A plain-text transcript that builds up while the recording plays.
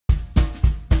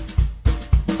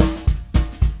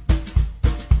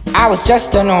I was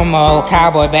just a normal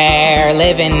cowboy bear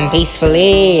living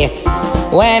peacefully,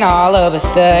 when all of a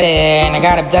sudden I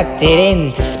got abducted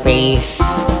into space.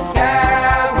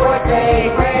 Cowboy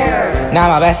space bear. Now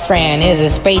my best friend is a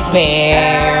space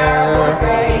bear. Cowboy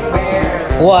space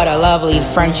bear. What a lovely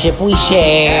friendship we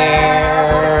share.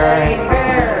 Cowboy space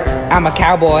bear. I'm a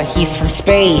cowboy, he's from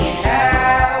space.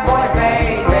 Cowboy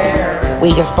space bear.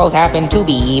 We just both happen to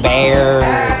be bears.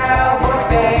 Cowboy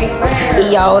space bear.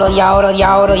 Yodel, yodel,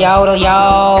 yodel, yodel,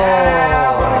 yodel.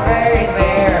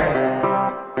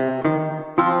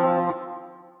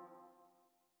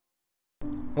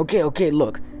 Okay,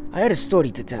 look, I had a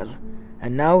story to tell,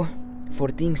 and now, for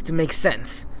things to make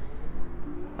sense,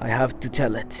 I have to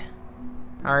tell it.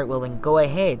 Alright, well then go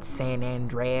ahead, San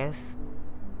Andreas.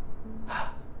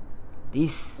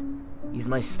 This is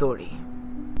my story.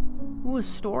 Ooh, a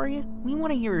story? We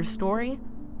want to hear a story.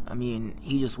 I mean,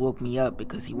 he just woke me up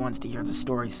because he wants to hear the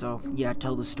story, so yeah,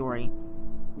 tell the story.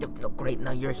 No, great,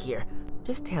 now you're here.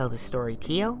 Just tell the story,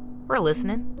 Tio. We're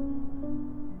listening.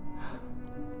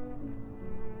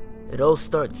 It all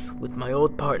starts with my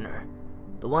old partner,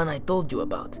 the one I told you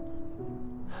about.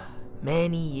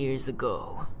 Many years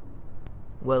ago.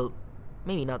 Well,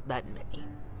 maybe not that many.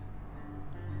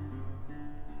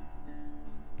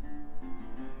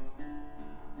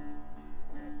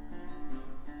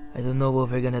 I don't know what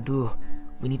we're gonna do.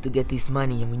 We need to get this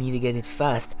money and we need to get it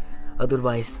fast.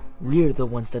 Otherwise, we're the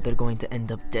ones that are going to end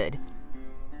up dead.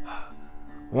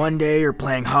 One day you're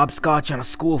playing hopscotch on a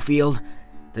school field.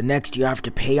 The next you have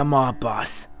to pay a mob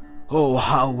boss. Oh,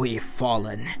 how we've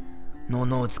fallen.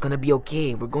 No, it's gonna be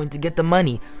okay. We're going to get the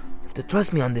money. You have to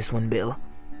trust me on this one, Bill.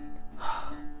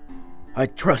 I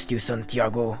trust you,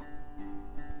 Santiago.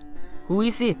 Who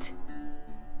is it?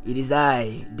 It is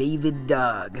I, David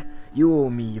Dog. You owe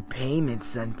me your payment,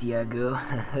 Santiago.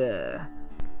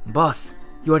 Boss,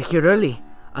 you are here early.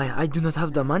 I do not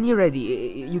have the money ready.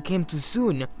 You came too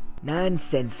soon.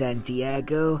 Nonsense,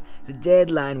 Santiago. The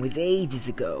deadline was ages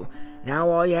ago. Now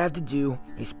all you have to do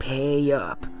is pay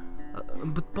up.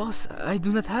 But boss, I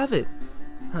do not have it.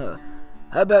 Huh.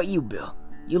 How about you, Bill?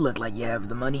 You look like you have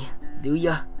the money, do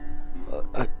ya?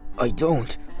 I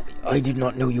don't. I did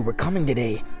not know you were coming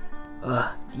today. Do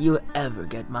you ever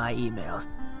get my emails?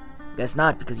 Guess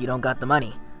not, because you don't got the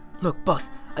money. Look, boss,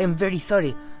 I am very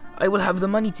sorry. I will have the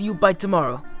money to you by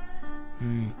tomorrow.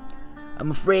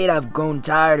 I'm afraid I've grown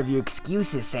tired of your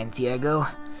excuses, Santiago.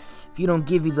 If you don't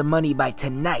give me the money by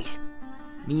tonight,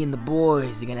 me and the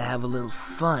boys are gonna have a little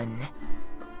fun.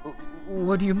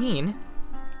 What do you mean?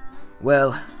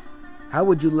 Well, how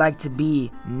would you like to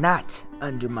be not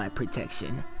under my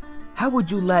protection? How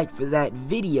would you like for that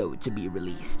video to be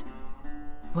released?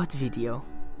 What video?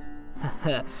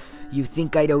 You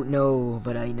think I don't know,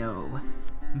 but I know.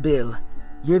 Bill,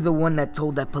 you're the one that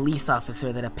told that police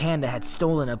officer that a panda had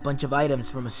stolen a bunch of items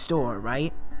from a store,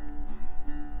 right?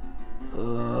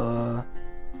 Well,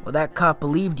 that cop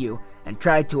believed you and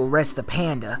tried to arrest the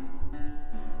panda.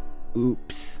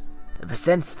 Oops. Ever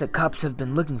since, the cops have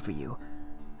been looking for you.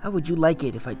 How would you like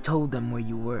it if I told them where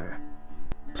you were?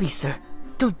 Please, sir,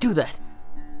 don't do that.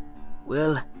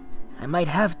 Well, I might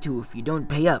have to if you don't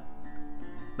pay up.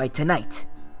 By tonight,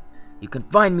 you can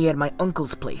find me at my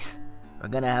uncle's place. We're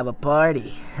gonna have a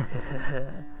party.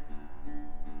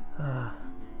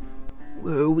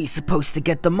 Where are we supposed to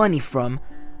get the money from?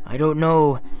 I don't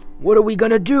know. What are we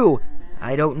gonna do?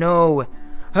 I don't know.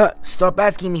 Stop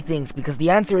asking me things, because the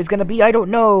answer is gonna be I don't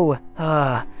know.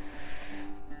 I've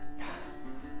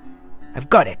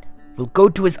got it. We'll go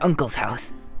to his uncle's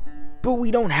house. But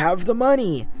we don't have the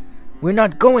money. We're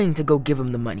not going to go give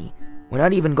him the money. We're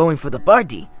not even going for the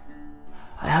party.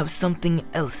 I have something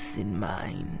else in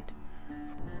mind.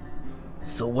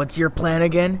 So what's your plan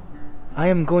again? I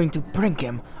am going to prank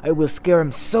him. I will scare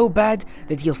him so bad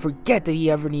that he'll forget that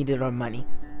he ever needed our money.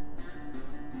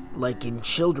 Like in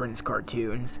children's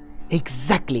cartoons.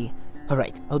 Exactly.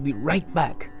 Alright, I'll be right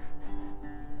back.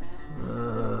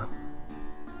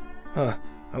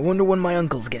 I wonder when my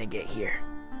uncle's gonna get here.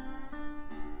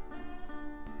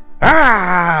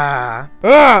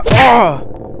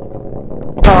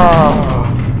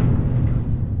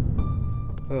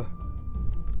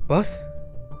 Boss?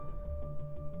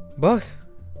 Boss?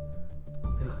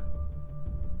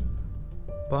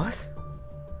 Boss?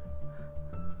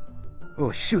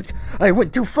 Oh shoot, I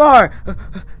went too far!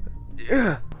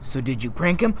 So did you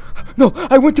prank him? No,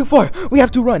 I went too far! We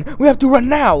have to run! We have to run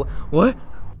now! What?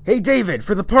 Hey David,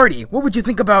 for the party, what would you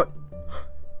think about...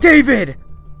 David!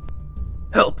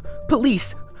 Help!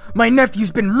 Police! My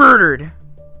nephew's been murdered!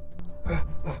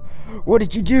 What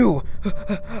did you do?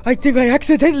 I think I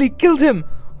accidentally killed him!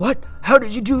 What? How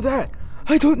did you do that?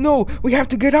 I don't know. We have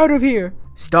to get out of here.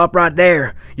 Stop right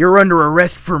there. You're under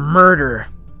arrest for murder.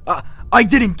 I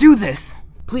didn't do this.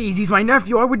 Please, he's my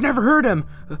nephew. I would never hurt him.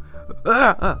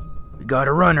 We got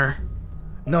a runner.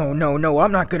 No,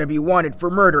 I'm not gonna be wanted for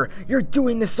murder. You're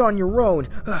doing this on your own.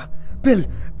 Bill,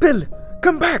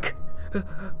 come back.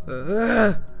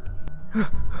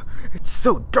 It's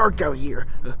so dark out here.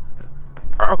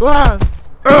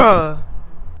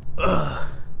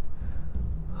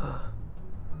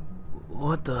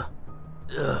 What the?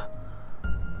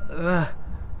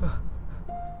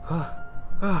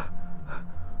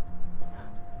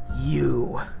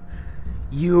 You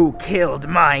killed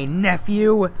my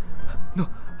nephew? No,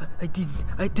 I didn't.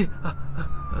 I did.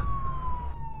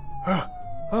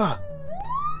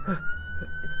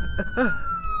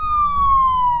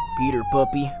 Peter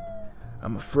Puppy,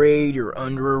 I'm afraid you're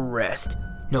under arrest.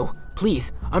 No,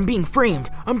 please, I'm being framed.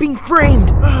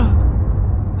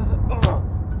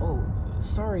 Oh,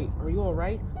 sorry. Are you all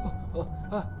right?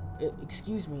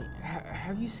 Excuse me.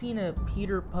 Have you seen a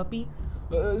Peter Puppy?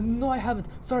 No, I haven't.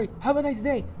 Sorry. Have a nice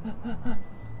day.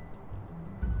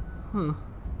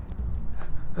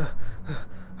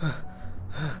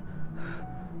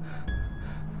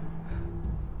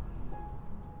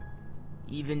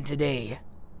 Even today,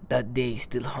 that day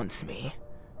still haunts me.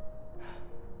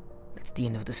 That's the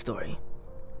end of the story.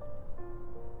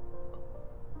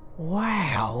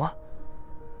 Wow.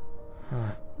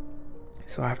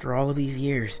 So after all of these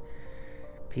years,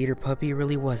 Peter Puppy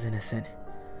really was innocent.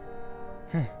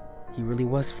 He really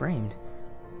was framed,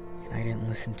 and I didn't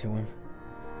listen to him.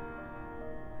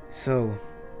 So,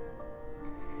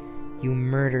 you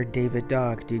murdered David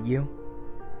Dog, did you?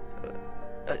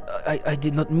 I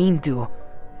did not mean to.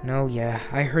 No, yeah,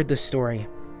 I heard the story.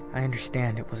 I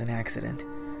understand it was an accident.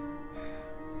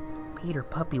 Peter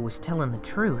Puppy was telling the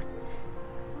truth,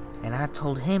 and I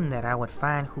told him that I would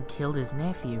find who killed his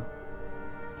nephew.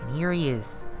 And here he is,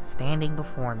 standing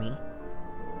before me.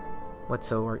 What,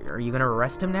 so are you gonna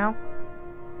arrest him now?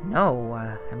 No,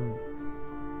 I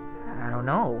don't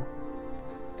know.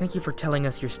 Thank you for telling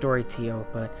us your story, Tio,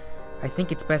 but I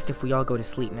think it's best if we all go to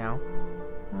sleep now.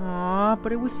 Aw,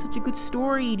 but it was such a good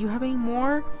story. Do you have any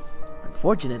more?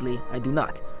 Unfortunately, I do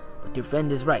not. But your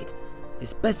friend is right.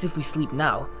 It's best if we sleep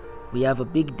now. We have a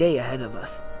big day ahead of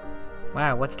us.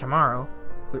 Wow, what's tomorrow?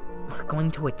 We're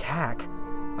going to attack.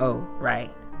 Oh,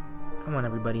 right. Come on,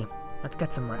 everybody. Let's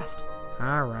get some rest.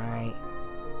 Alright.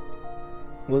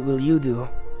 What will you do?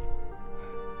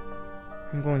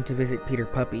 I'm going to visit Peter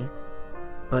Puppy.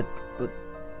 But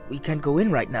we can't go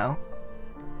in right now.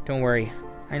 Don't worry.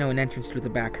 I know an entrance through the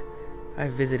back.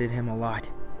 I've visited him a lot.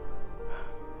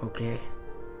 Okay.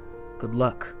 Good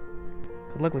luck.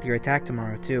 Good luck with your attack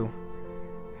tomorrow, too.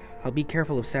 I'll be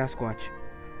careful of Sasquatch.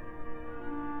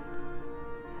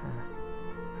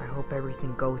 I hope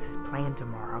everything goes as planned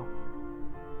tomorrow.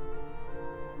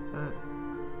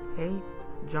 Hey,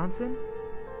 Johnson?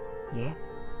 Yeah?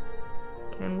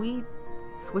 Can we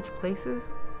switch places?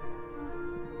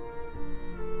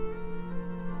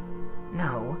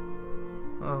 No.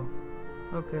 Oh,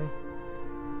 okay.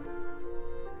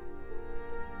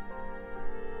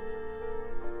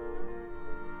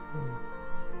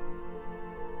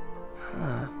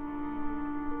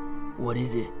 What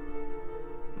is it?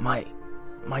 My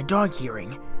dog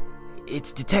hearing.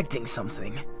 It's detecting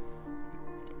something.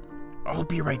 I'll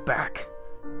be right back.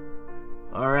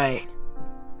 Alright.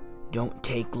 Don't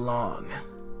take long.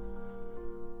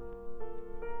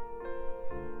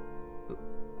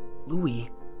 Louie,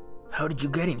 how did you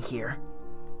get in here?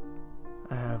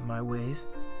 I have my ways.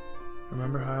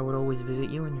 Remember how I would always visit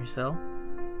you in your cell?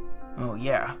 Oh,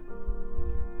 yeah.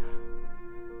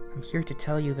 I'm here to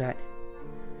tell you that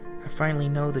I finally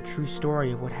know the true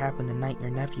story of what happened the night your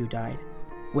nephew died.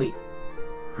 Wait,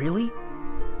 really?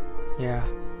 Yeah,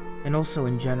 and also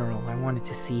in general, I wanted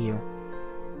to see you.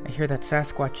 I hear that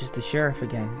Sasquatch is the sheriff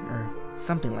again, or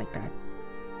something like that.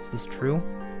 Is this true?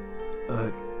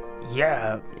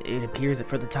 Yeah, it appears that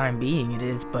for the time being it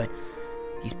is, but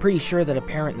he's pretty sure that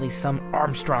apparently some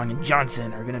Armstrong and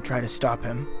Johnson are gonna try to stop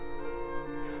him.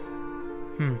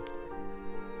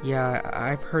 Yeah,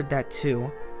 I've heard that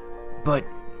too. But,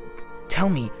 tell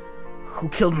me, who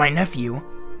killed my nephew?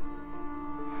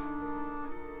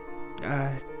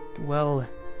 Well,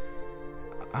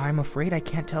 I'm afraid I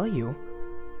can't tell you.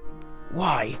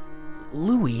 Why?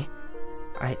 Louie?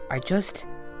 I just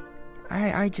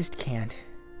can't.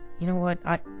 You know what?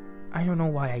 I don't know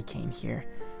why I came here.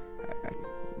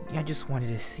 I just wanted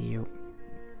to see you.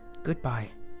 Goodbye,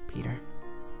 Peter.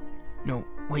 No,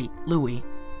 wait, Louie.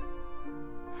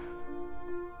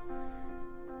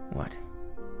 What?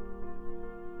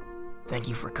 Thank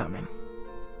you for coming.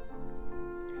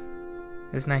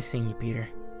 It was nice seeing you, Peter.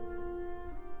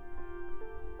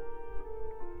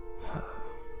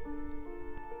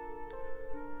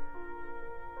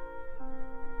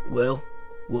 Well,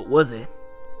 what was it?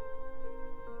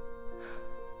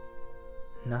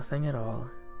 Nothing at all.